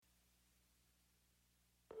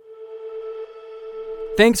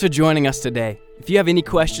Thanks for joining us today. If you have any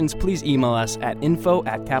questions, please email us at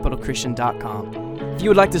info@capitalchristian.com. If you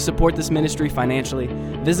would like to support this ministry financially,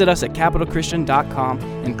 visit us at capitalchristian.com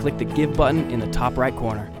and click the Give button in the top right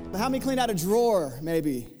corner. How many cleaned out a drawer,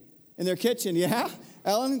 maybe, in their kitchen? Yeah?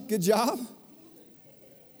 Ellen, good job.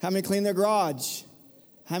 How many cleaned their garage?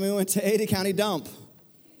 How many went to Ada County Dump?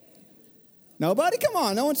 Nobody? Come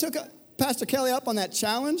on. No one took Pastor Kelly up on that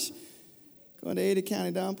challenge? Going to Ada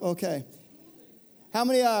County Dump? Okay. How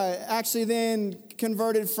many actually then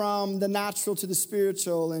converted from the natural to the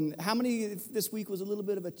spiritual? And how many this week was a little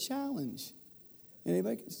bit of a challenge?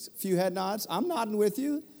 Anybody? A few head nods. I'm nodding with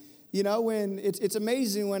you. You know, when it's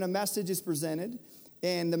amazing when a message is presented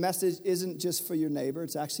and the message isn't just for your neighbor,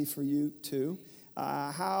 it's actually for you too.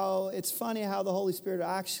 It's funny how the Holy Spirit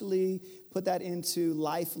actually put that into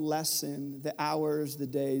life lesson, the hours, the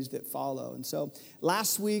days that follow. And so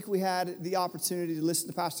last week we had the opportunity to listen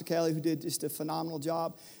to Pastor Kelly, who did just a phenomenal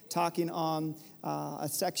job talking on a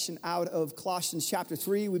section out of Colossians chapter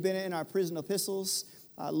 3. We've been in our prison epistles,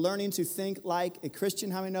 learning to think like a Christian.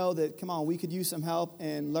 How many know that, come on, we could use some help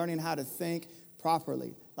in learning how to think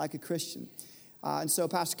properly like a Christian? And so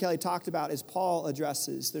Pastor Kelly talked about, as Paul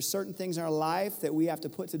addresses, there's certain things in our life that we have to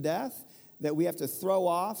put to death, that we have to throw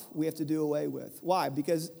off, we have to do away with. Why?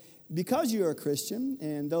 Because you're a Christian,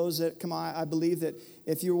 and those that, come on, I believe that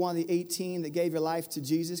if you're one of the 18 that gave your life to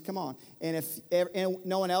Jesus, come on. And if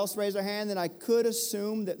no one else raised their hand, then I could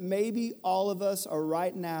assume that maybe all of us are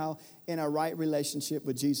right now in a right relationship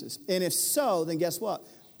with Jesus. And if so, then guess what?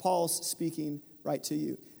 Paul's speaking right to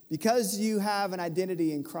you. Because you have an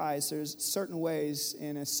identity in Christ, there's certain ways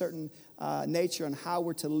and a certain nature on how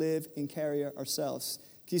we're to live and carry ourselves.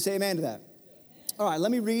 Can you say amen to that? All right,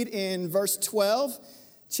 let me read in verse 12,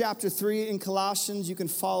 chapter 3 in Colossians. You can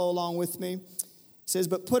follow along with me. It says,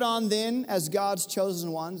 "But put on then as God's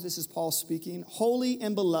chosen ones," this is Paul speaking, "holy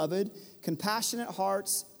and beloved, compassionate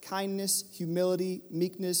hearts, kindness, humility,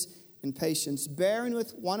 meekness, and patience, bearing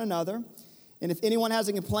with one another. And if anyone has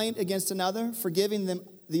a complaint against another, forgiving them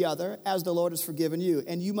the other, as the Lord has forgiven you.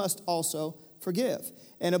 And you must also forgive.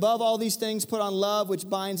 And above all these things, put on love, which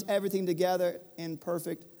binds everything together in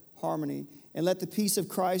perfect harmony. And let the peace of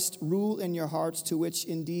Christ rule in your hearts, to which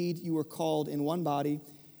indeed you were called in one body."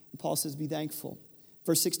 And Paul says, "Be thankful."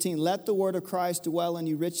 Verse 16, "Let the word of Christ dwell in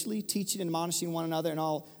you richly, teaching and admonishing one another in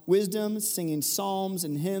all wisdom, singing psalms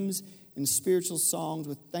and hymns and spiritual songs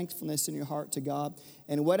with thankfulness in your heart to God.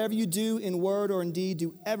 And whatever you do in word or in deed,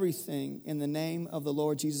 do everything in the name of the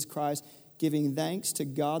Lord Jesus Christ, giving thanks to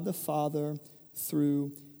God the Father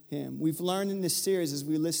through him." We've learned in this series as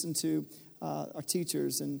we listen to our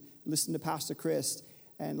teachers and listen to Pastor Chris.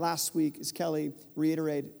 And last week, as Kelly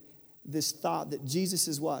reiterated, this thought that Jesus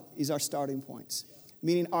is what? Is our starting points.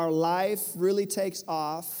 Meaning our life really takes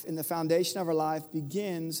off, and the foundation of our life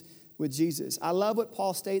begins with Jesus. I love what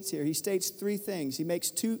Paul states here. He states three things. He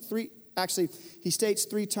states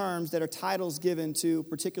three terms that are titles given to a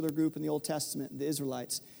particular group in the Old Testament, the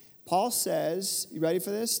Israelites. Paul says, you ready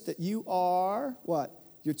for this? That you are what?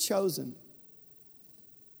 You're chosen.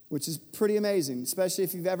 Which is pretty amazing, especially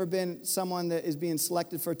if you've ever been someone that is being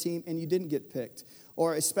selected for a team and you didn't get picked.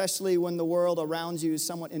 Or especially when the world around you is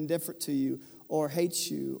somewhat indifferent to you, or hates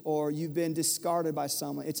you, or you've been discarded by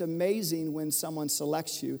someone. It's amazing when someone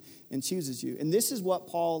selects you and chooses you. And this is what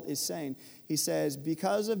Paul is saying. He says,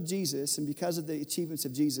 because of Jesus and because of the achievements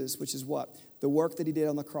of Jesus, which is what? The work that he did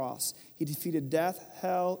on the cross. He defeated death,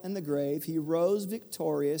 hell, and the grave. He rose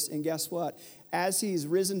victorious. And guess what? As he's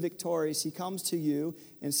risen victorious, he comes to you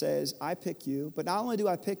and says, I pick you. But not only do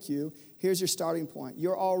I pick you, here's your starting point.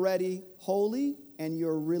 You're already holy and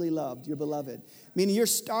you're really loved. You're beloved. Meaning your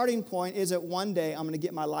starting point is that one day I'm going to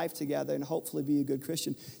get my life together and hopefully be a good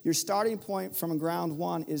Christian. Your starting point from ground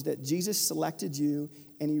one is that Jesus selected you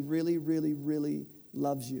and he really, really, really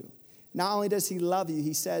loves you. Not only does he love you,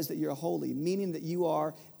 he says that you're holy, meaning that you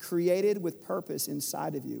are created with purpose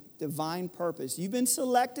inside of you, divine purpose. You've been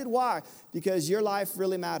selected. Why? Because your life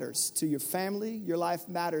really matters to your family. Your life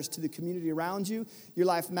matters to the community around you. Your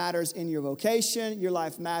life matters in your vocation. Your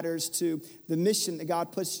life matters to the mission that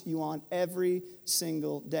God puts you on every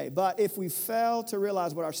single day. But if we fail to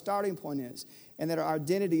realize what our starting point is, and that our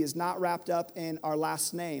identity is not wrapped up in our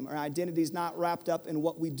last name. Our identity is not wrapped up in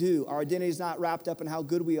what we do. Our identity is not wrapped up in how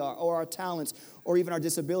good we are or our talents or even our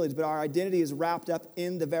disabilities. But our identity is wrapped up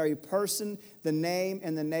in the very person, the name,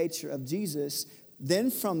 and the nature of Jesus. Then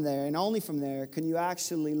from there, and only from there, can you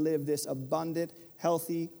actually live this abundant,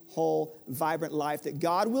 healthy, whole, vibrant life that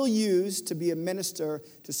God will use to be a minister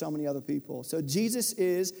to so many other people. So Jesus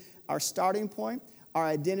is our starting point. Our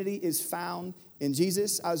identity is found in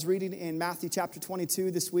Jesus. I was reading in Matthew chapter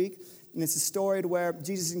 22 this week, And it's a story where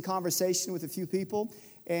Jesus is in conversation with a few people,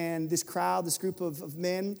 and this crowd, this group of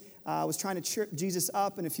men, was trying to trip Jesus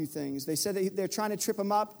up in a few things. They said that they're trying to trip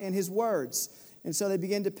him up in his words. And so they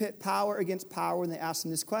begin to pit power against power, and they asked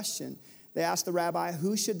him this question. They asked the rabbi,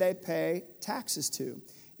 who should they pay taxes to?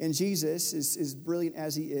 And Jesus, as brilliant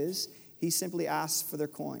as he is, he simply asks for their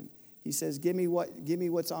coin. He says, give me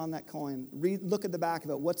what's on that coin. Look at the back of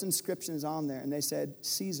it. What's inscription is on there? And they said,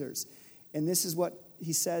 Caesar's. And this is what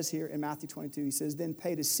he says here in Matthew 22. He says, then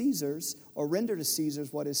pay to Caesar's, or render to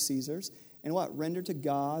Caesar's what is Caesar's. And what? Render to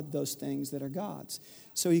God those things that are God's.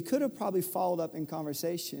 So he could have probably followed up in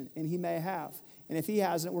conversation, and he may have. And if he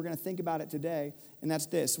hasn't, we're going to think about it today. And that's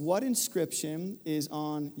this. What inscription is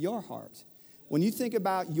on your heart? When you think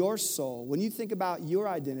about your soul, when you think about your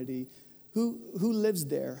identity, who lives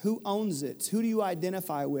there? Who owns it? Who do you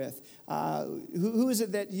identify with? Who is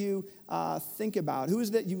it that you think about? Who is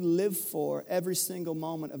it that you live for every single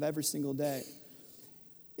moment of every single day?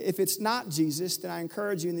 If it's not Jesus, then I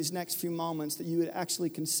encourage you in these next few moments that you would actually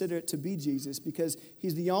consider it to be Jesus, because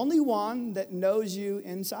he's the only one that knows you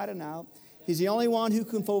inside and out. He's the only one who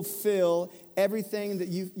can fulfill everything that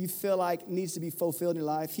you feel like needs to be fulfilled in your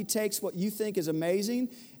life. He takes what you think is amazing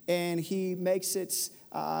and he makes it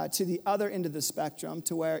to the other end of the spectrum,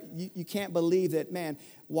 to where you can't believe that, man,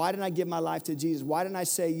 why didn't I give my life to Jesus? Why didn't I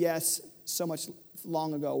say yes so much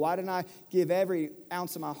long ago? Why didn't I give every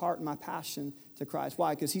ounce of my heart and my passion to Christ?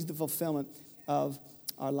 Why? Because he's the fulfillment of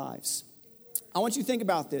our lives. I want you to think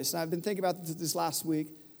about this. And I've been thinking about this last week.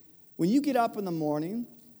 When you get up in the morning,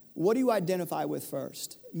 what do you identify with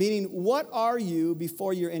first? Meaning, what are you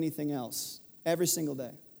before you're anything else every single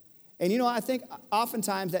day? And I think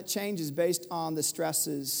oftentimes that changes based on the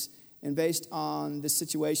stresses and based on the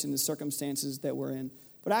situation, the circumstances that we're in.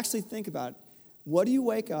 But actually think about it. What do you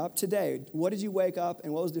wake up today? What did you wake up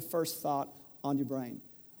and what was the first thought on your brain?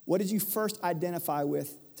 What did you first identify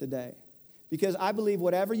with today? Because I believe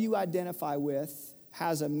whatever you identify with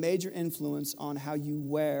has a major influence on how you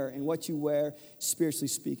wear and what you wear, spiritually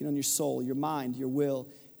speaking, on your soul, your mind, your will,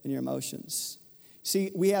 and your emotions.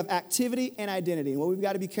 See, we have activity and identity. And what we've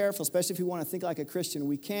got to be careful, especially if we want to think like a Christian,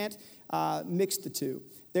 we can't mix the two.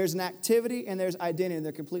 There's an activity and there's identity, and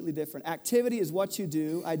they're completely different. Activity is what you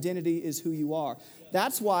do. Identity is who you are.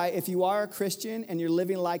 That's why if you are a Christian and you're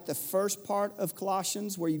living like the first part of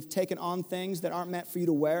Colossians, where you've taken on things that aren't meant for you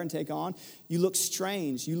to wear and take on, you look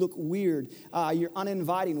strange, you look weird, you're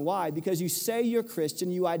uninviting. Why? Because you say you're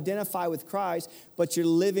Christian, you identify with Christ, but you're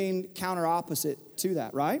living counter opposite to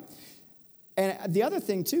that, right? And the other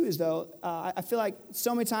thing, too, is, though, I feel like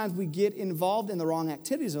so many times we get involved in the wrong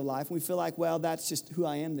activities of life, and we feel like, well, that's just who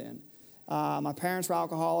I am then. My parents were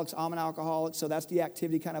alcoholics, I'm an alcoholic, so that's the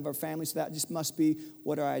activity kind of our family, so that just must be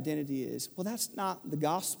what our identity is. Well, that's not the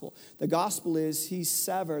gospel. The gospel is he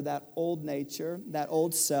severed that old nature, that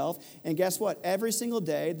old self, and guess what? Every single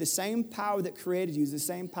day, the same power that created you is the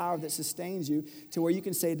same power that sustains you to where you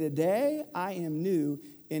can say, today I am new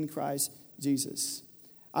in Christ Jesus.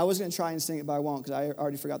 I was going to try and sing it, but I won't because I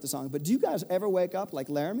already forgot the song. But do you guys ever wake up like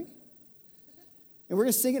Laramie? And we're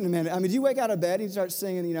going to sing it in a minute. I mean, do you wake out of bed and you start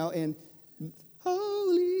singing, and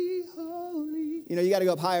holy, holy. You got to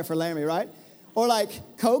go up higher for Laramie, right? Or like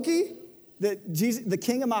Koki, Jesus, the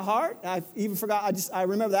king of my heart. I even forgot, I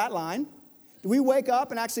remember that line. Do we wake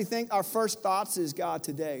up and actually think our first thoughts is, God,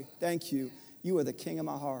 today, thank you. You are the king of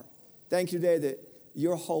my heart. Thank you today that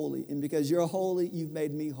you're holy, and because you're holy, you've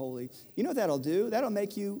made me holy. You know what that'll do? That'll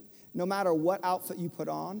make you, no matter what outfit you put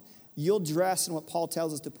on, you'll dress in what Paul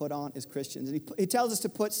tells us to put on as Christians. And he tells us to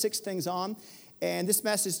put 6 things on. And this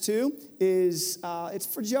message, too, is it's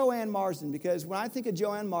for Joanne Marsden, because when I think of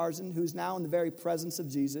Joanne Marsden, who's now in the very presence of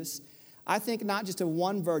Jesus, I think not just of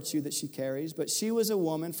one virtue that she carries, but she was a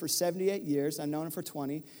woman for 78 years. I've known her for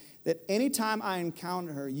 20. That anytime I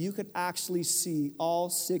encounter her, you could actually see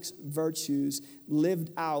all 6 virtues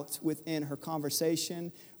lived out within her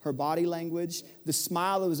conversation, her body language. The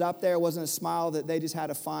smile that was up there wasn't a smile that they just had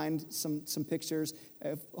to find some pictures.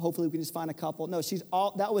 Hopefully we can just find a couple. No,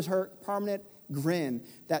 that was her permanent grin,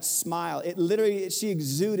 that smile. She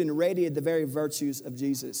exuded and radiated the very virtues of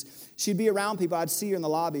Jesus. She'd be around people. I'd see her in the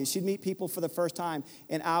lobby. She'd meet people for the first time,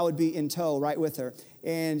 and I would be in tow right with her.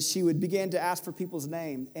 And she would begin to ask for people's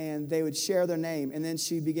name, and they would share their name. And then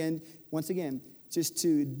she began, once again, just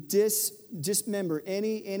to dismember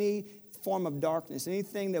any form of darkness,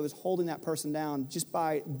 anything that was holding that person down, just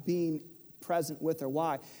by being present with her.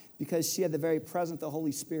 Why? Because she had the very presence of the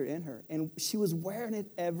Holy Spirit in her. And she was wearing it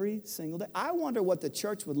every single day. I wonder what the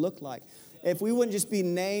church would look like if we wouldn't just be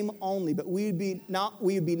name only, but we would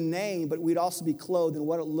be named, but we'd also be clothed in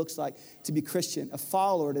what it looks like to be Christian, a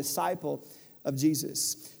follower, a disciple. of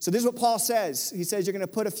Jesus. So this is what Paul says. He says you're going to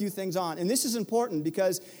put a few things on. And this is important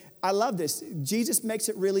because I love this. Jesus makes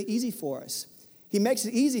it really easy for us. He makes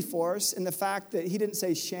it easy for us in the fact that he didn't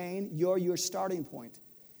say, Shane, you're your starting point.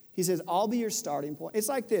 He says, I'll be your starting point. It's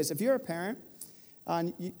like this. If you're a parent,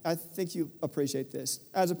 I think you appreciate this.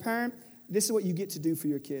 As a parent, this is what you get to do for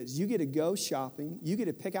your kids. You get to go shopping. You get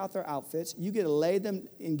to pick out their outfits. You get to lay them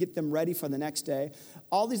and get them ready for the next day.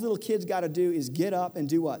 All these little kids got to do is get up and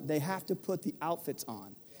do what? They have to put the outfits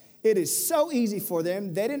on. It is so easy for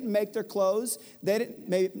them. They didn't make their clothes.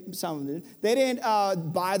 Maybe some of them did. They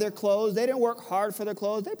didn't buy their clothes. They didn't work hard for their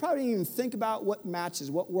clothes. They probably didn't even think about what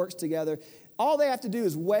matches, what works together. All they have to do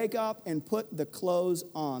is wake up and put the clothes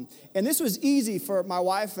on. And this was easy for my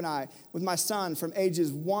wife and I with my son from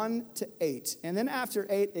ages 1 to 8. And then after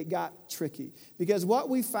 8, it got tricky. Because what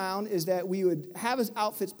we found is that we would have his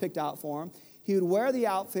outfits picked out for him. He would wear the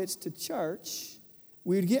outfits to church.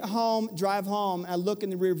 We would get home, drive home, and I look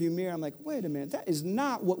in the rearview mirror. I'm like, wait a minute, that is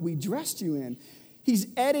not what we dressed you in. He's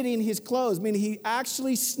editing his clothes, meaning he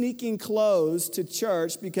actually sneaking clothes to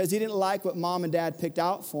church because he didn't like what mom and dad picked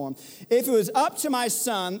out for him. If it was up to my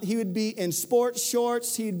son, he would be in sports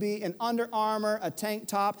shorts, he'd be in Under Armour, a tank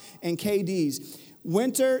top, and KDs.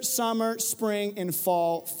 Winter, summer, spring, and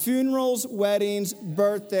fall, funerals, weddings,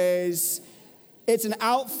 birthdays. It's an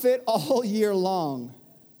outfit all year long.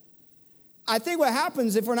 I think what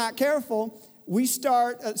happens if we're not careful, we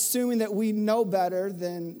start assuming that we know better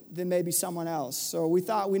than maybe someone else. Or we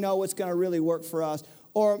thought we know what's going to really work for us.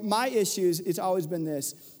 Or my issues, it's always been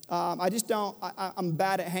this. I'm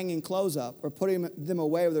bad at hanging clothes up or putting them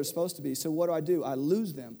away where they're supposed to be. So what do? I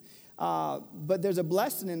lose them. But there's a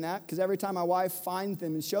blessing in that because every time my wife finds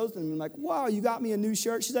them and shows them, I'm like, wow, you got me a new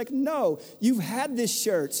shirt? She's like, no, you've had this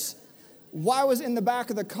shirt. Why was it in the back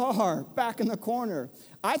of the car, back in the corner?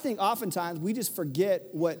 I think oftentimes we just forget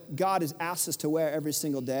what God has asked us to wear every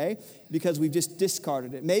single day because we've just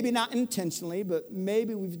discarded it. Maybe not intentionally, but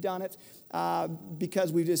maybe we've done it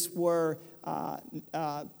because we just were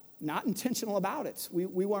not intentional about it.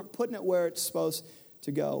 We weren't putting it where it's supposed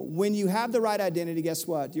to go. When you have the right identity, guess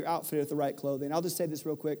what? You're outfitted with the right clothing. I'll just say this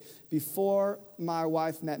real quick. Before my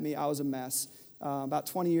wife met me, I was a mess. About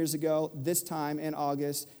 20 years ago, this time in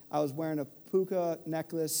August, I was wearing a puka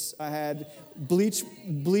necklace. I had bleach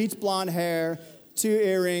blonde hair, 2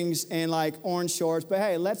 earrings, and like orange shorts. But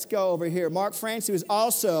hey, let's go over here. Mark Francie was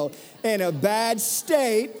also in a bad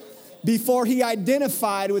state before he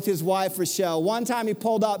identified with his wife, Rochelle. One time he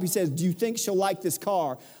pulled up, he says, do you think she'll like this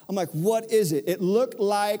car? I'm like, what is it? It looked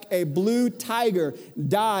like a blue tiger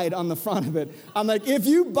died on the front of it. I'm like, if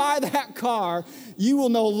you buy that car, you will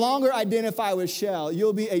no longer identify with Shell.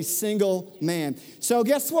 You'll be a single man. So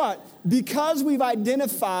guess what? Because we've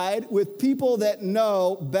identified with people that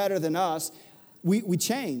know better than us, we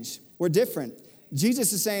change. We're different.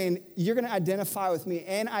 Jesus is saying, you're going to identify with me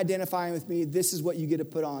and identifying with me, this is what you get to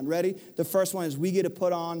put on. Ready? The first one is we get to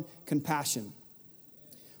put on compassion.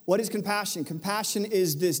 What is compassion? Compassion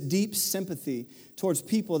is this deep sympathy towards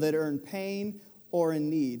people that are in pain or in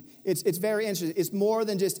need. It's very interesting. It's more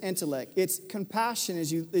than just intellect. It's compassion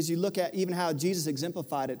as you look at even how Jesus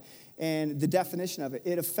exemplified it and the definition of it.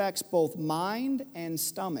 It affects both mind and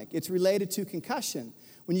stomach. It's related to concussion.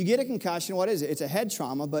 When you get a concussion, what is it? It's a head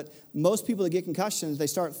trauma, but most people that get concussions, they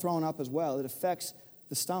start throwing up as well. It affects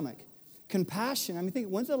the stomach. Compassion, I mean, think,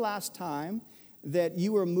 when's the last time that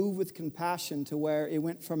you were moved with compassion to where it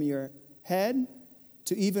went from your head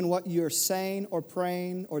to even what you're saying or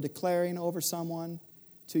praying or declaring over someone,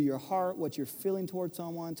 to your heart, what you're feeling towards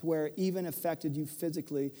someone, to where it even affected you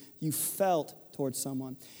physically, you felt towards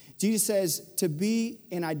someone. Jesus says to be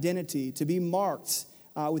in identity, to be marked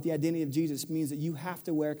with the identity of Jesus means that you have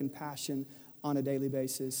to wear compassion on a daily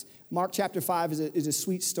basis. Mark chapter 5 is a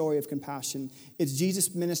sweet story of compassion. It's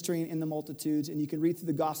Jesus ministering in the multitudes, and you can read through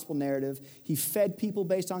the gospel narrative. He fed people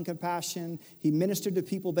based on compassion. He ministered to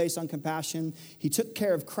people based on compassion. He took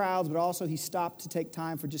care of crowds, but also he stopped to take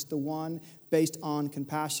time for just the one based on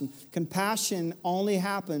compassion. Compassion only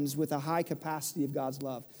happens with a high capacity of God's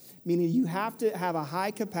love, meaning you have to have a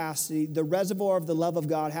high capacity. The reservoir of the love of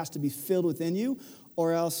God has to be filled within you,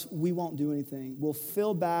 or else we won't do anything. We'll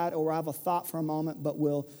feel bad or we'll have a thought for a moment, but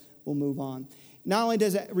we'll move on. Not only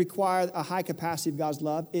does it require a high capacity of God's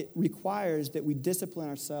love, it requires that we discipline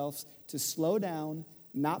ourselves to slow down,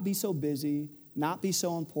 not be so busy, not be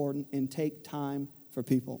so important, and take time for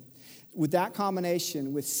people. With that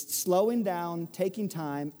combination, with slowing down, taking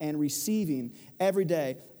time, and receiving every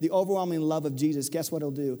day the overwhelming love of Jesus, guess what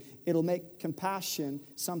it'll do? It'll make compassion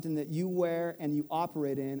something that you wear and you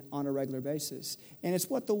operate in on a regular basis. And it's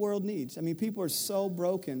what the world needs. I mean, people are so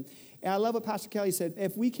broken. And I love what Pastor Kelly said.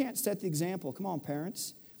 If we can't set the example, come on,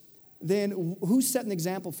 parents, then who's setting the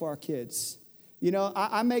example for our kids? You know,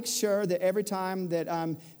 I make sure that every time that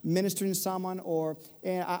I'm ministering to someone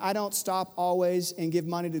and I don't stop always and give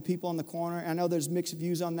money to people on the corner. I know there's mixed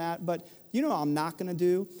views on that, but you know what I'm not going to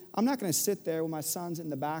do? I'm not going to sit there with my son's in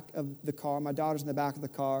the back of the car, my daughter's in the back of the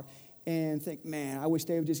car, and think, man, I wish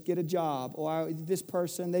they would just get a job. Or this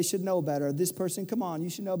person, they should know better. This person, come on, you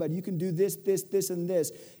should know better. You can do this, this, this, and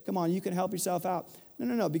this. Come on, you can help yourself out.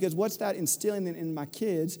 No, because what's that instilling in my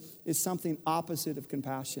kids is something opposite of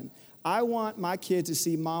compassion. I want my kids to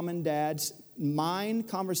see mom and dad's mind,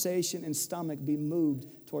 conversation, and stomach be moved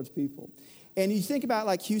towards people. And you think about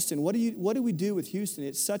like Houston, what do we do with Houston?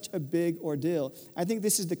 It's such a big ordeal. I think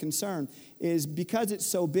this is the concern, is because it's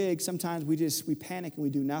so big, sometimes we panic and we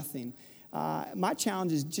do nothing. My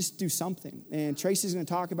challenge is just do something. And Tracy's going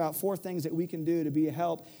to talk about 4 things that we can do to be a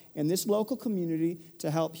help in this local community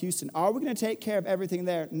to help Houston. Are we going to take care of everything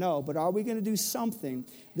there? No. But are we going to do something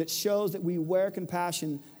that shows that we wear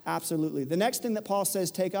compassion? Absolutely. The next thing that Paul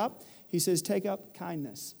says take up, he says take up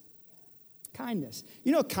kindness. Kindness.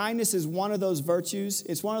 You know, kindness is one of those virtues.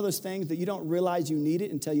 It's one of those things that you don't realize you need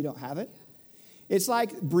it until you don't have it. It's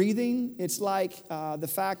like breathing. It's like the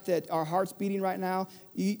fact that our heart's beating right now.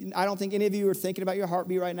 I don't think any of you are thinking about your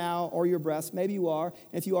heartbeat right now or your breath. Maybe you are.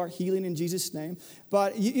 And if you are, healing in Jesus' name.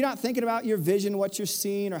 But you're not thinking about your vision, what you're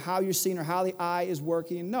seeing, or how you're seeing, or how the eye is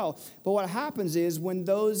working. No. But what happens is when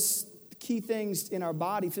those key things in our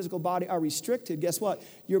body, physical body, are restricted, guess what?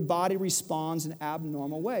 Your body responds in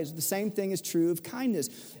abnormal ways. The same thing is true of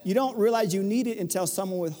kindness. You don't realize you need it until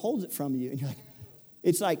someone withholds it from you. And you're like,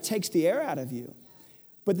 it's like takes the air out of you.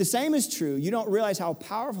 But the same is true. You don't realize how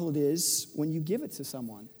powerful it is when you give it to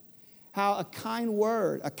someone. How a kind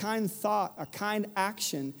word, a kind thought, a kind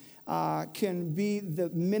action can be the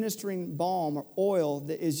ministering balm or oil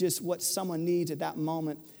that is just what someone needs at that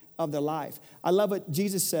moment of their life. I love what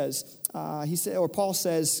Jesus says. Paul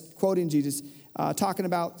says, quoting Jesus, talking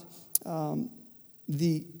about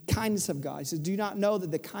the kindness of God. He says, do you not know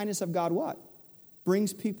that the kindness of God what?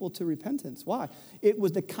 Brings people to repentance. Why? It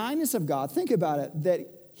was the kindness of God, think about it, that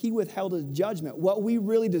he withheld his judgment. What we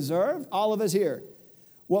really deserved, all of us here,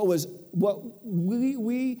 because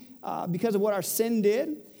of what our sin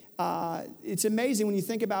did, it's amazing when you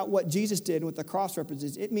think about what Jesus did and what the cross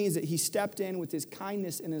represents. It means that he stepped in with his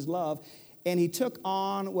kindness and his love, and he took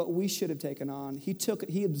on what we should have taken on.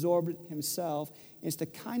 He absorbed it himself. And it's the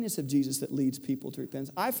kindness of Jesus that leads people to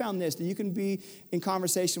repentance. I found this, that you can be in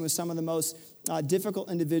conversation with some of the most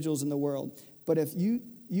difficult individuals in the world. But if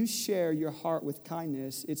you share your heart with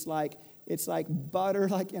kindness, it's like butter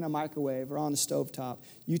like in a microwave or on the stovetop.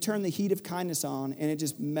 You turn the heat of kindness on, and it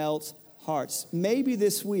just melts hearts. Maybe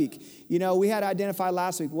this week, we had to identify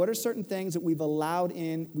last week, what are certain things that we've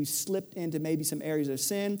slipped into maybe some areas of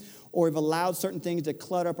sin, or we've allowed certain things to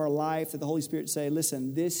clutter up our life that the Holy Spirit say,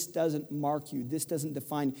 listen, this doesn't mark you. This doesn't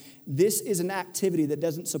define you. This is an activity that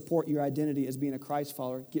doesn't support your identity as being a Christ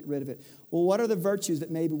follower. Get rid of it. Well, what are the virtues that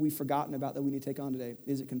maybe we've forgotten about that we need to take on today?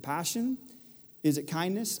 Is it compassion? Is it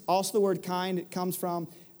kindness? Also, the word kind, it comes from,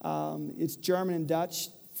 it's German and Dutch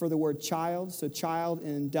for the word child. So child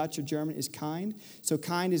in Dutch or German is kind. So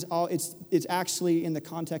kind is it's actually in the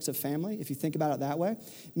context of family, if you think about it that way.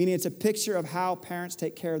 Meaning it's a picture of how parents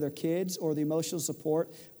take care of their kids or the emotional support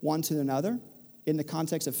one to another in the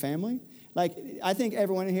context of family. Like, I think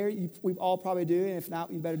everyone in here, we all probably do, and if not,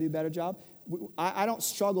 you better do a better job. I don't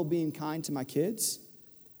struggle being kind to my kids,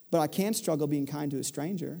 but I can struggle being kind to a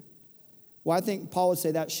stranger. Well, I think Paul would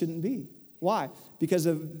say that shouldn't be. Why? Because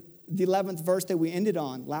of the 11th verse that we ended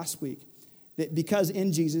on last week, that because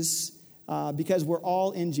in Jesus, because we're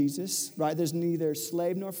all in Jesus, right? There's neither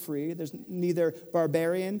slave nor free. There's neither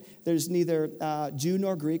barbarian. There's neither Jew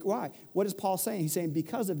nor Greek. Why? What is Paul saying? He's saying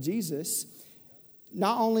because of Jesus,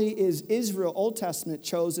 not only is Israel, Old Testament,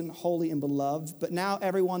 chosen, holy, and beloved, but now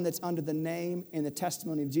everyone that's under the name and the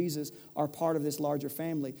testimony of Jesus are part of this larger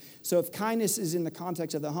family. So if kindness is in the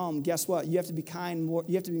context of the home, guess what? You have to be kind more.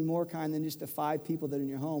 You have to be more kind than just the 5 people that are in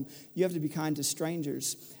your home. You have to be kind to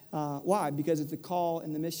strangers. Why? Because it's the call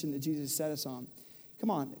and the mission that Jesus set us on. Come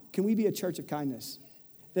on, can we be a church of kindness?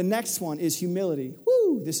 The next one is humility.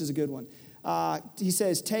 Woo, this is a good one. He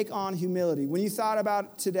says, take on humility. When you thought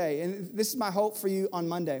about today, and this is my hope for you on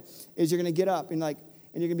Monday, is you're going to get up and you're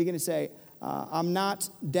going to begin to say, I'm not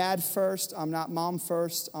dad first, I'm not mom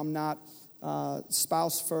first, I'm not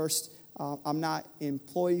spouse first, I'm not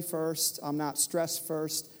employee first, I'm not stress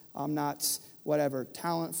first, I'm not whatever,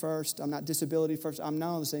 talent first, I'm not disability first, I'm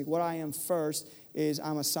none of those things. What I am first is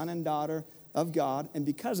I'm a son and daughter of God, and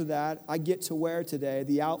because of that, I get to wear today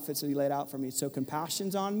the outfits that he laid out for me. So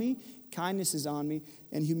compassion's on me, kindness is on me,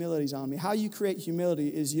 and humility's on me. How you create humility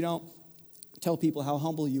is you don't tell people how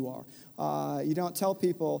humble you are. You don't tell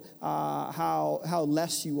people how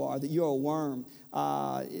less you are, that you're a worm.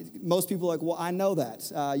 Most people are like, well, I know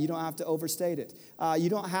that. You don't have to overstate it. You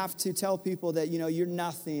don't have to tell people that, you're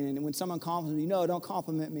nothing. And when someone compliments me, no, don't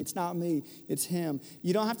compliment me. It's not me. It's him.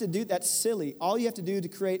 You don't have to do that. Silly. All you have to do to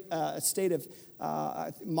create a state of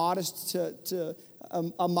modest to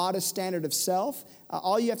a modest standard of self,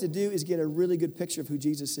 all you have to do is get a really good picture of who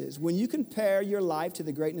Jesus is. When you compare your life to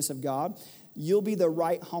the greatness of God, you'll be the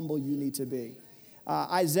right humble you need to be.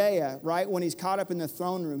 Isaiah, right, when he's caught up in the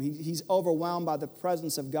throne room, he's overwhelmed by the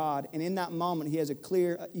presence of God. And in that moment, he has a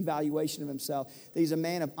clear evaluation of himself, that he's a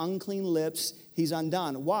man of unclean lips. He's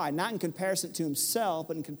undone. Why? Not in comparison to himself,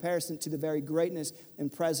 but in comparison to the very greatness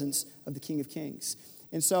and presence of the King of Kings.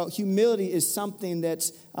 And so humility is something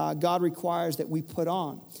that God requires that we put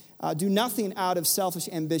on. Do nothing out of selfish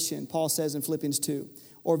ambition, Paul says in Philippians 2,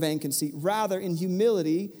 or vain conceit. Rather, in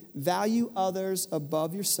humility, value others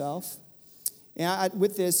above yourself. And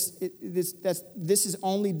with this is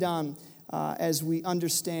only done as we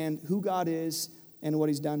understand who God is and what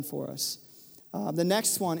he's done for us. The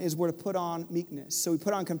next one is we're to put on meekness. So we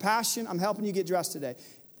put on compassion. I'm helping you get dressed today.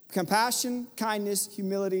 Compassion, kindness,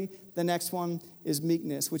 humility. The next one is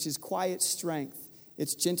meekness, which is quiet strength.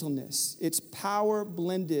 It's gentleness. It's power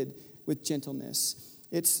blended with gentleness.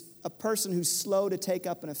 It's a person who's slow to take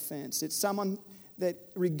up an offense. It's someone that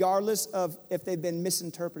regardless of if they've been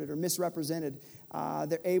misinterpreted or misrepresented,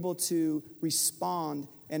 they're able to respond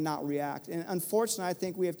and not react. And unfortunately, I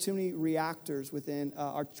think we have too many reactors within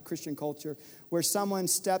our Christian culture where someone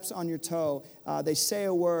steps on your toe, they say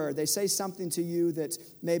a word, they say something to you that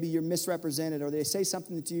maybe you're misrepresented, or they say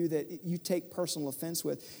something to you that you take personal offense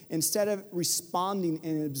with. Instead of responding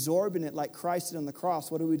and absorbing it like Christ did on the cross,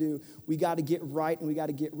 what do? We got to get right, and we got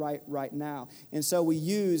to get right now. And so we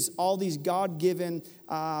use all these God-given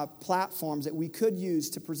platforms that we could use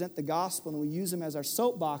to present the gospel, and we use them as our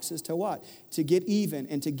soapboxes to what? To get even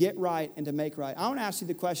and to get right and to make right. I want to ask you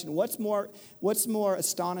the question, what's more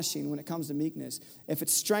astonishing when it comes to meekness? If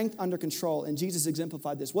it's strength under control, and Jesus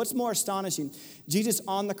exemplified this, what's more astonishing? Jesus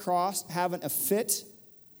on the cross having a fit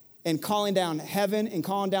and calling down heaven and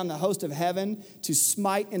calling down the host of heaven to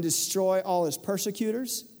smite and destroy all his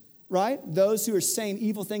persecutors, right? Those who are saying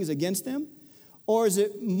evil things against him? Or is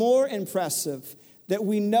it more impressive that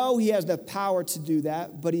we know he has the power to do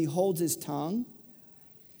that, but he holds his tongue,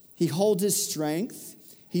 he holds his strength,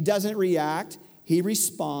 he doesn't react, he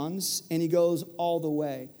responds, and he goes all the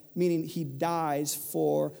way, meaning he dies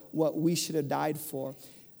for what we should have died for.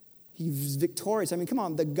 He's victorious. I mean, come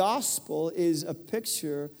on, the gospel is a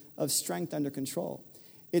picture of strength under control.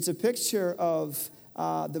 It's a picture of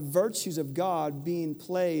the virtues of God being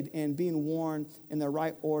played and being worn in the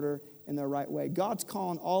right order, in the right way. God's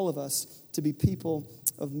calling all of us to be people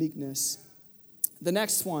of meekness. The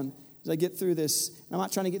next one, as I get through this, and I'm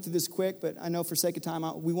not trying to get through this quick, but I know for sake of time,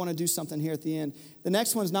 we want to do something here at the end. The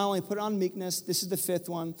next one is not only put on meekness, this is the fifth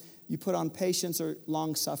one, you put on patience or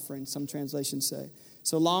long-suffering, some translations say.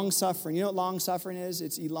 So long-suffering, you know what long-suffering is?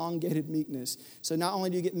 It's elongated meekness. So not only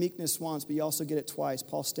do you get meekness once, but you also get it twice.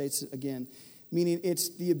 Paul states it again, meaning it's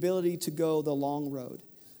the ability to go the long road.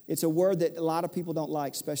 It's a word that a lot of people don't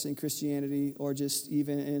like, especially in Christianity or just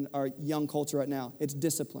even in our young culture right now. It's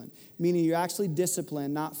discipline, meaning you're actually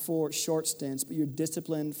disciplined not for short stints, but you're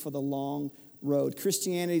disciplined for the long road.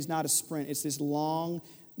 Christianity is not a sprint. It's this long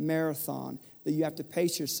marathon that you have to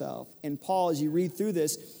pace yourself. And Paul, as you read through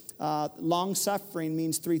this, long-suffering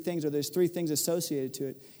means three things, or there's three things associated to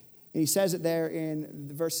it. And he says it there in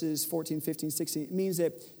verses 14, 15, 16. It means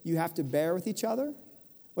that you have to bear with each other.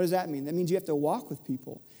 What does that mean? That means you have to walk with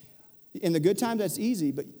people. In the good times, that's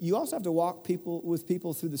easy, but you also have to walk with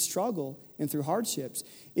people through the struggle and through hardships.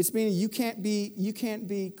 It's meaning you can't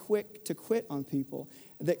be quick to quit on people.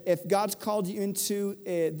 That if God's called you into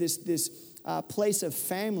this place of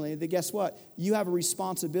family, then guess what? You have a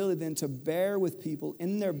responsibility then to bear with people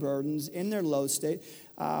in their burdens, in their low state.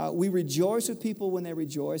 We rejoice with people when they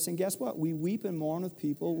rejoice, and guess what? We weep and mourn with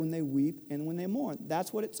people when they weep and when they mourn.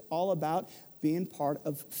 That's what it's all about, being part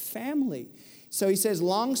of family. So he says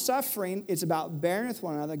long-suffering, it's about bearing with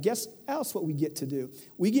one another. Guess else what we get to do?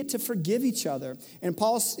 We get to forgive each other. And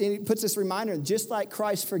Paul puts this reminder, just like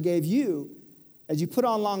Christ forgave you, as you put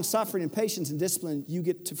on long-suffering and patience and discipline, you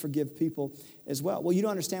get to forgive people as well. Well, you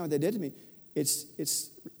don't understand what they did to me.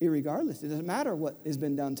 It's irregardless. It doesn't matter what has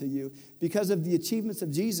been done to you. Because of the achievements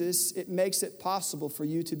of Jesus, it makes it possible for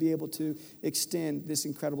you to be able to extend this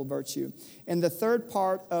incredible virtue. And the third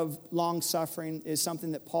part of long suffering is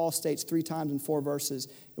something that Paul states 3 times in 4 verses,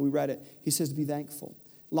 and we read it. He says to be thankful.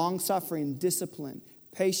 Long suffering, discipline,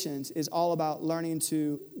 patience is all about learning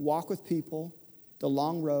to walk with people, the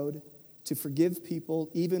long road, to forgive people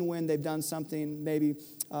even when they've done something maybe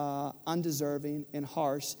undeserving and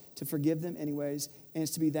harsh, to forgive them anyways, and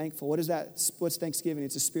it's to be thankful. What is that? What's Thanksgiving?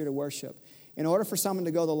 It's a spirit of worship. In order for someone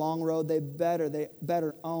to go the long road, they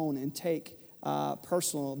better own and take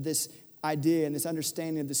personal this idea and this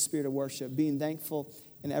understanding of the spirit of worship, being thankful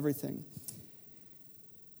in everything.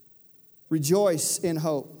 Rejoice in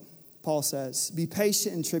hope, Paul says. Be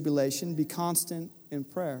patient in tribulation. Be constant in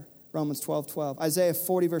prayer. Romans 12:12. Isaiah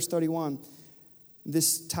 40, verse 31.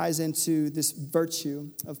 This ties into this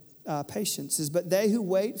virtue of patience. It says, but they who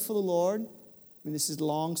wait for the Lord, this is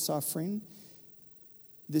long suffering,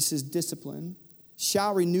 this is discipline,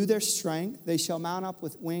 shall renew their strength. They shall mount up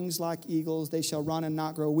with wings like eagles. They shall run and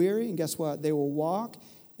not grow weary. And guess what? They will walk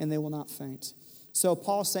and they will not faint. So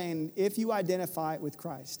Paul's saying, if you identify with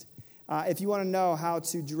Christ, if you want to know how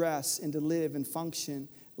to dress and to live and function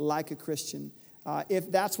like a Christian,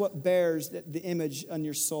 if that's what bears the image on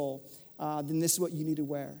your soul, then this is what you need to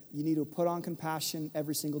wear. You need to put on compassion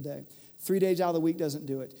every single day. 3 days out of the week doesn't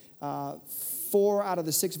do it. 4 out of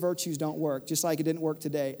the 6 virtues don't work, just like it didn't work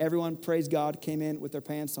today. Everyone, praise God, came in with their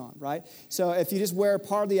pants on, right? So if you just wear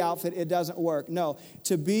part of the outfit, it doesn't work. No,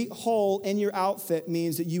 to be whole in your outfit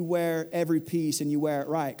means that you wear every piece and you wear it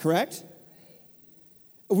right, correct?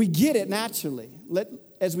 We get it naturally.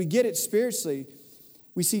 As we get it spiritually,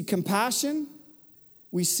 we see compassion.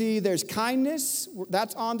 We see there's kindness.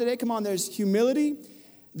 That's on today. Come on, there's humility.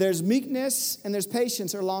 There's meekness. And there's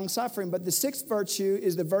patience or long suffering. But the 6th virtue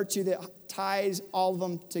is the virtue that ties all of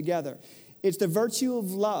them together. It's the virtue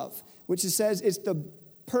of love, which it says it's the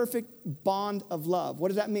perfect bond of love. What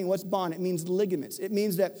does that mean? What's bond? It means ligaments. It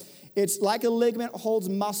means that it's like a ligament holds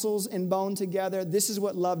muscles and bone together. This is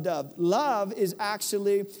what love does. Love is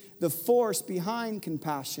actually the force behind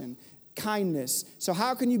compassion. Kindness. So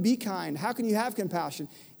how can you be kind? How can you have compassion?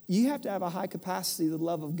 You have to have a high capacity of the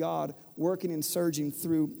love of God working and surging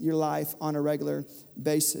through your life on a regular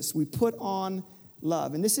basis. We put on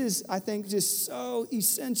love. And this is, I think, just so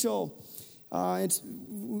essential.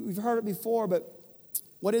 We've heard it before, but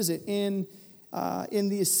what is it? In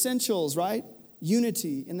the essentials, right?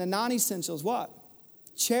 Unity. In the non-essentials, what?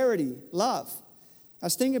 Charity, love. I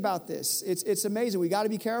was thinking about this. It's amazing. We got to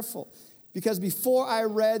be careful. Because before I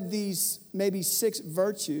read these maybe 6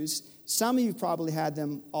 virtues, some of you probably had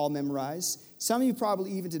them all memorized. Some of you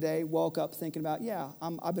probably even today woke up thinking about,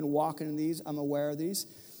 I've been walking in these. I'm aware of these.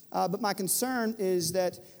 But my concern is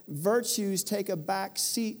that virtues take a back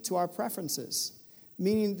seat to our preferences.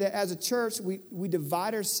 Meaning that as a church, we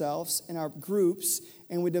divide ourselves in our groups,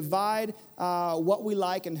 and we divide what we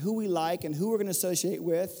like and who we're going to associate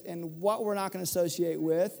with and what we're not going to associate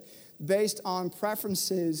with, based on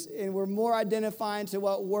preferences, and we're more identifying to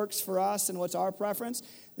what works for us and what's our preference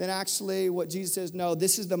than actually what Jesus says, no,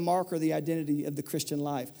 this is the marker, the identity of the Christian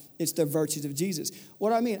life. It's the virtues of Jesus. What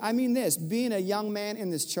do I mean? I mean this, being a young man in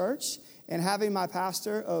this church and having my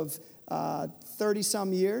pastor of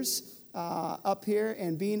 30-some years up here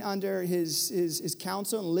and being under his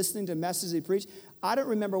counsel and listening to messages he preached, I don't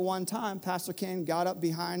remember one time Pastor Ken got up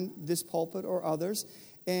behind this pulpit or others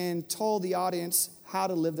and told the audience how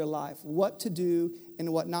to live their life, what to do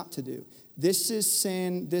and what not to do. This is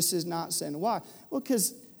sin, this is not sin. Why? Well,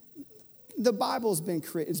 because the Bible's been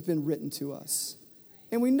it's been written to us.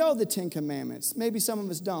 And we know the 10 Commandments. Maybe some of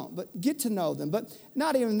us don't, but get to know them. But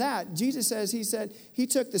not even that. Jesus says, he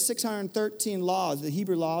took the 613 laws, the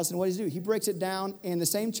Hebrew laws, and what does he do? He breaks it down in the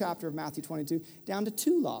same chapter of Matthew 22, down to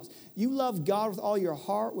 2 laws. You love God with all your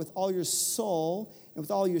heart, with all your soul, and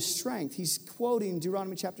with all your strength. He's quoting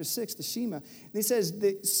Deuteronomy chapter 6, the Shema. And he says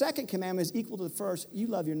the 2nd commandment is equal to the first. You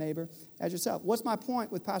love your neighbor as yourself. What's my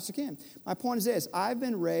point with Pastor Ken? My point is this. I've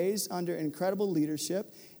been raised under incredible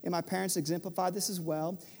leadership, and my parents exemplified this as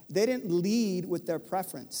well. They didn't lead with their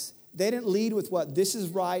preference. They didn't lead with what this is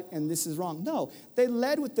right and this is wrong. No, they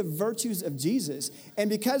led with the virtues of Jesus. And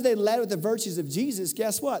because they led with the virtues of Jesus,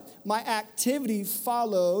 guess what? My activity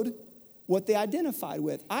followed what they identified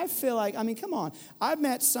with. I feel like, come on. I've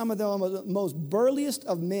met some of the most burliest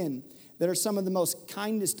of men that are some of the most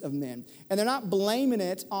kindest of men. And they're not blaming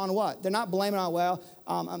it on what? They're not blaming it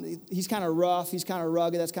on, he's kind of rough, he's kind of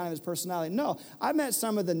rugged, that's kind of his personality. No, I've met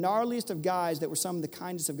some of the gnarliest of guys that were some of the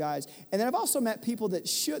kindest of guys. And then I've also met people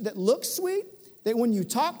that look sweet, that when you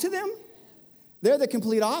talk to them, They're the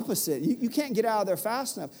complete opposite. You can't get out of there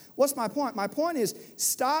fast enough. What's my point? My point is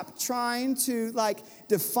stop trying to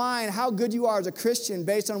define how good you are as a Christian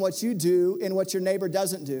based on what you do and what your neighbor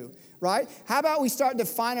doesn't do, right? How about we start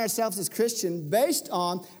defining ourselves as Christian based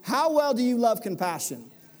on how well do you love compassion?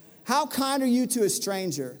 How kind are you to a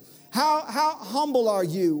stranger? How humble are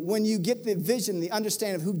you when you get the vision, the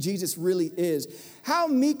understanding of who Jesus really is? How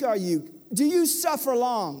meek are you? Do you suffer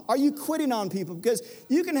long? Are you quitting on people? Because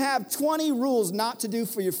you can have 20 rules not to do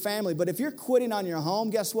for your family, but if you're quitting on your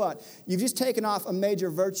home, guess what? You've just taken off a major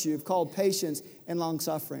virtue called patience and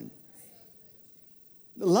long-suffering.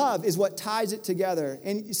 Love is what ties it together.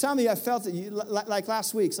 And some of you have felt it, like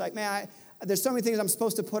last week. It's like, man, there's so many things I'm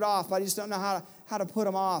supposed to put off, but I just don't know how to put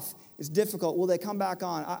them off. It's difficult. Will they come back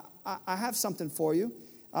on? I have something for you.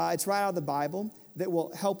 It's right out of the Bible that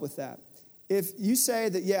will help with that. If you say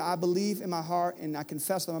that, yeah, I believe in my heart and I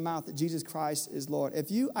confess with my mouth that Jesus Christ is Lord.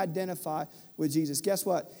 If you identify with Jesus, guess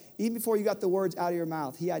what? Even before you got the words out of your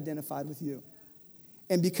mouth, he identified with you.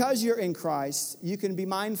 And because you're in Christ, you can be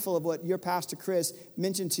mindful of what your pastor Chris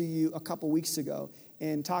mentioned to you a couple weeks ago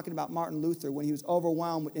in talking about Martin Luther when he was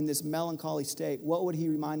overwhelmed in this melancholy state. What would he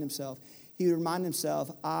remind himself? He would remind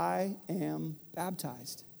himself, I am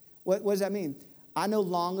baptized. What does that mean? I no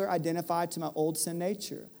longer identify to my old sin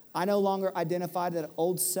nature. I no longer identify that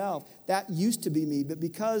old self. That used to be me, but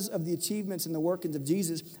because of the achievements and the workings of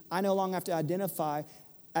Jesus, I no longer have to identify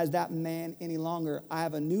as that man any longer. I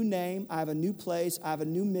have a new name, I have a new place, I have a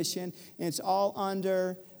new mission, and it's all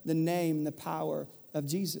under the name and the power of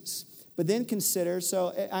Jesus. But then consider,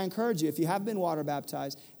 so I encourage you, if you have been water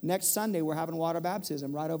baptized, next Sunday we're having water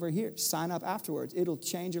baptism right over here. Sign up afterwards. It'll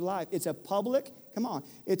change your life. It's a public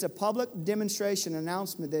demonstration,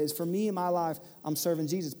 announcement that is for me in my life, I'm serving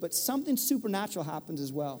Jesus. But something supernatural happens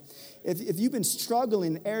as well. If you've been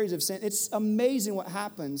struggling in areas of sin, it's amazing what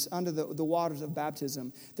happens under the waters of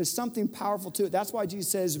baptism. There's something powerful to it. That's why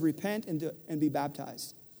Jesus says, repent and be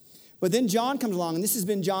baptized. But then John comes along, and this has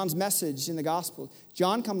been John's message in the gospel.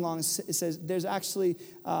 John comes along and says, there's actually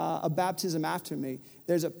a baptism after me.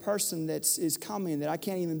 There's a person that is coming that I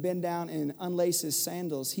can't even bend down and unlace his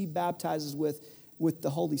sandals. He baptizes with the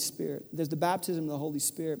Holy Spirit. There's the baptism of the Holy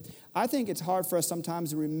Spirit. I think it's hard for us sometimes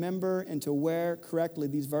to remember and to wear correctly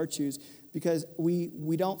these virtues because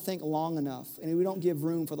we don't think long enough, and we don't give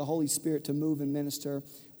room for the Holy Spirit to move and minister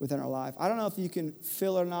within our life. I don't know if you can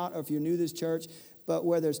feel it or not, or if you're new to this church, but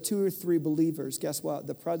where there's 2 or 3 believers, guess what?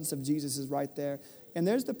 The presence of Jesus is right there. And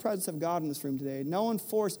there's the presence of God in this room today. No one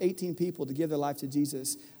forced 18 people to give their life to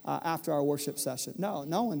Jesus after our worship session. No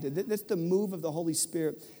one did. That's the move of the Holy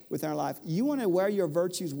Spirit within our life. You want to wear your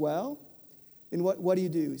virtues well? Then what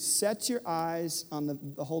do? Set your eyes on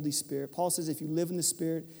the Holy Spirit. Paul says if you live in the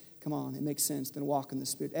Spirit, come on, it makes sense, then walk in the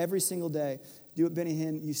Spirit. Every single day, do what Benny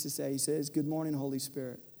Hinn used to say. He says, good morning, Holy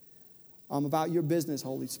Spirit. I'm about your business,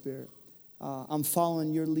 Holy Spirit. I'm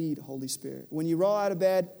following your lead, Holy Spirit. When you roll out of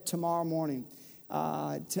bed tomorrow morning,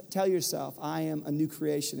 tell yourself, I am a new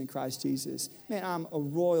creation in Christ Jesus. Man, I'm a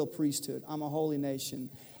royal priesthood. I'm a holy nation.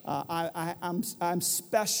 I'm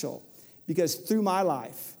special because through my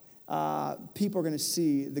life, people are going to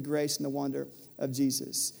see the grace and the wonder of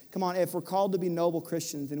Jesus. Come on, if we're called to be noble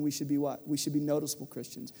Christians, then we should be what? We should be noticeable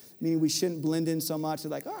Christians. Meaning we shouldn't blend in so much.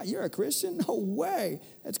 They're like, oh, you're a Christian? No way.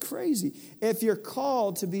 That's crazy. If you're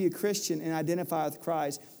called to be a Christian and identify with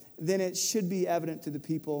Christ, then it should be evident to the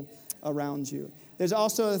people around you. There's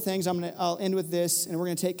also other things. I'll end with this, and we're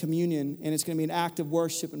going to take communion, and it's going to be an act of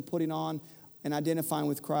worship and putting on and identifying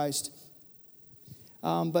with Christ.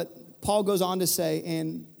 But Paul goes on to say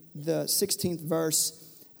in the 16th verse,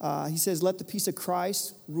 he says, let the peace of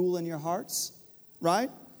Christ rule in your hearts, right?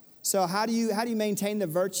 So how do you maintain the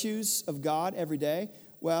virtues of God every day?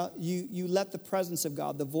 Well, you let the presence of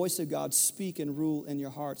God, the voice of God, speak and rule in your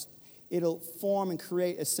hearts. It'll form and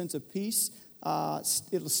create a sense of peace.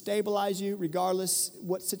 It'll stabilize you regardless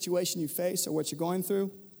what situation you face or what you're going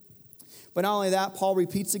through. But not only that, Paul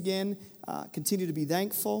repeats again, continue to be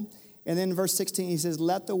thankful. And then in verse 16, he says,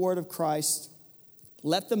 let the word of Christ,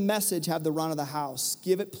 let the message have the run of the house.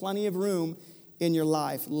 Give it plenty of room in your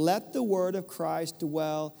life. Let the word of Christ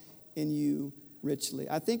dwell in you richly.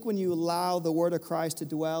 I think when you allow the word of Christ to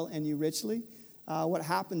dwell in you richly, what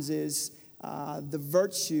happens is the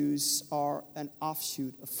virtues are an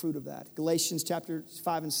offshoot, a fruit of that. Galatians chapter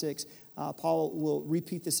 5 and 6, Paul will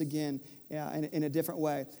repeat this again in a different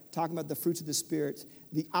way, talking about the fruits of the Spirit.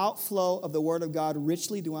 The outflow of the word of God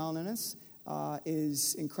richly dwelling in us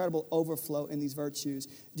is incredible overflow in these virtues.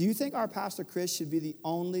 Do you think our Pastor Chris should be the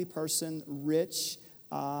only person rich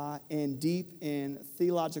and deep in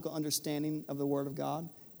theological understanding of the Word of God?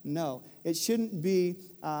 No, it shouldn't be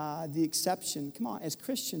the exception. Come on, as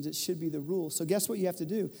Christians, it should be the rule. So guess what you have to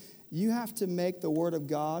do? You have to make the Word of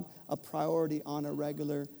God a priority on a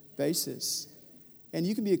regular basis. And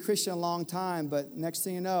you can be a Christian a long time, but next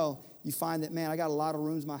thing you know, you find that, man, I got a lot of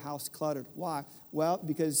rooms in my house cluttered. Why? Well,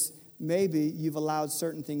 because maybe you've allowed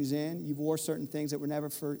certain things in. You've wore certain things that were never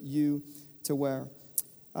for you to wear.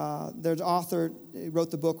 There's an author who wrote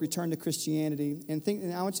the book "Return to Christianity," and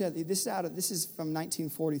I want you to. This is from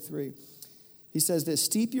 1943. He says this: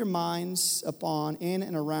 "Steep your minds upon, in,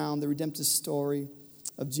 and around the redemptive story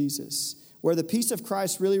of Jesus, where the peace of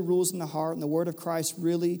Christ really rules in the heart, and the word of Christ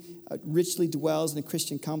really richly dwells in the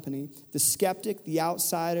Christian company. The skeptic, the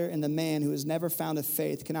outsider, and the man who has never found a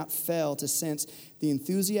faith cannot fail to sense the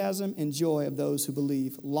enthusiasm and joy of those who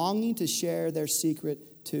believe, longing to share their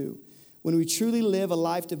secret too." When we truly live a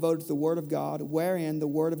life devoted to the Word of God, wherein the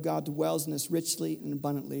Word of God dwells in us richly and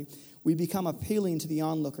abundantly, we become appealing to the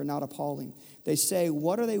onlooker, not appalling. They say,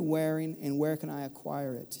 what are they wearing and where can I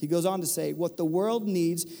acquire it? He goes on to say, what the world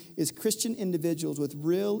needs is Christian individuals with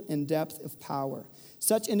real and depth of power.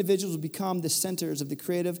 Such individuals will become the centers of the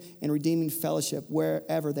creative and redeeming fellowship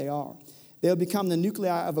wherever they are. They'll become the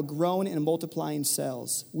nuclei of a growing and multiplying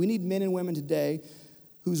cells. We need men and women today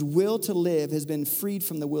whose will to live has been freed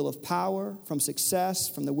from the will of power, from success,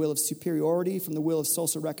 from the will of superiority, from the will of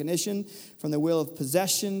social recognition, from the will of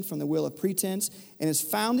possession, from the will of pretense, and has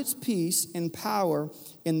found its peace and power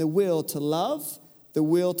in the will to love, the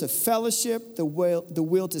will to fellowship, the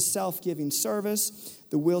will to self-giving service,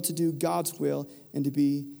 the will to do God's will and to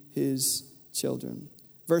be his children.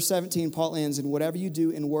 Verse 17, Paul ends, "And whatever you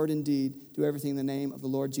do in word and deed, do everything in the name of the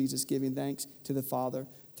Lord Jesus, giving thanks to the Father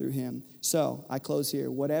through him." So, I close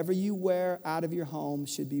here. Whatever you wear out of your home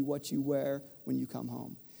should be what you wear when you come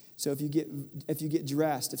home. So if you get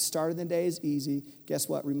dressed, if starting the day is easy, guess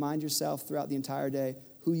what? Remind yourself throughout the entire day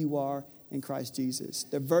who you are in Christ Jesus.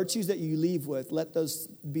 The virtues that you leave with, let those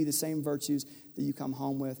be the same virtues that you come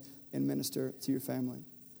home with and minister to your family.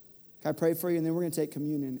 Can I pray for you? And then we're going to take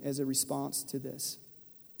communion as a response to this.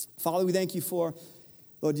 Father, we thank you for,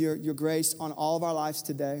 Lord, your grace on all of our lives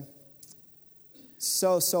today.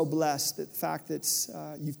 So blessed that the fact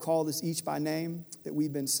that you've called us each by name, that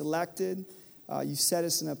we've been selected. You've set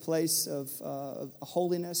us in a place of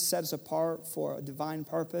holiness, set us apart for a divine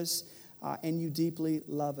purpose, and you deeply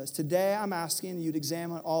love us. Today, I'm asking you to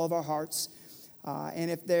examine all of our hearts,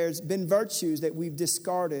 and if there's been virtues that we've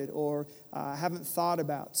discarded or haven't thought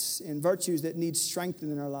about, and virtues that need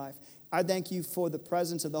strengthened in our life, I thank you for the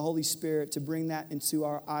presence of the Holy Spirit to bring that into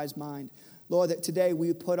our eyes, mind. Lord, that today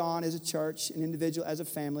we put on as a church, an individual, as a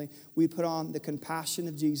family, we put on the compassion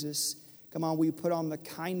of Jesus. Come on, we put on the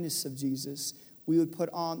kindness of Jesus. We would put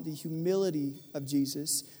on the humility of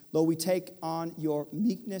Jesus. Lord, we take on your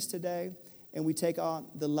meekness today, and we take on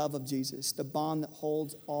the love of Jesus, the bond that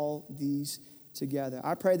holds all these together.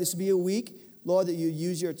 I pray this will be a week, Lord, that you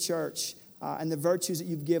use your church and the virtues that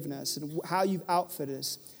you've given us and how you've outfitted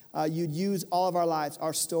us. You'd use all of our lives,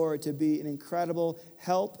 our story, to be an incredible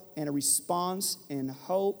help and a response and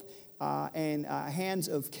hope and hands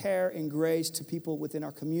of care and grace to people within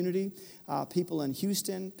our community, people in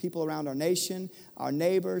Houston, people around our nation, our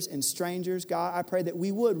neighbors and strangers. God, I pray that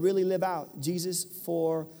we would really live out Jesus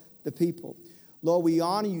for the people. Lord, we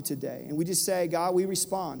honor you today, and we just say, God, we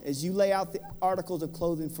respond. As you lay out the articles of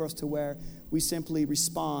clothing for us to wear, we simply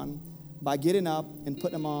respond by getting up and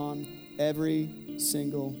putting them on every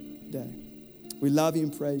single day. We love you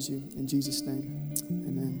and praise you. In Jesus' name,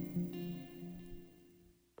 amen.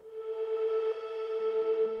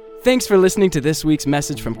 Thanks for listening to this week's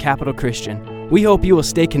message from Capital Christian. We hope you will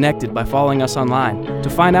stay connected by following us online. To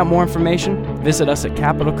find out more information, visit us at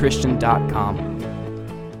capitalchristian.com.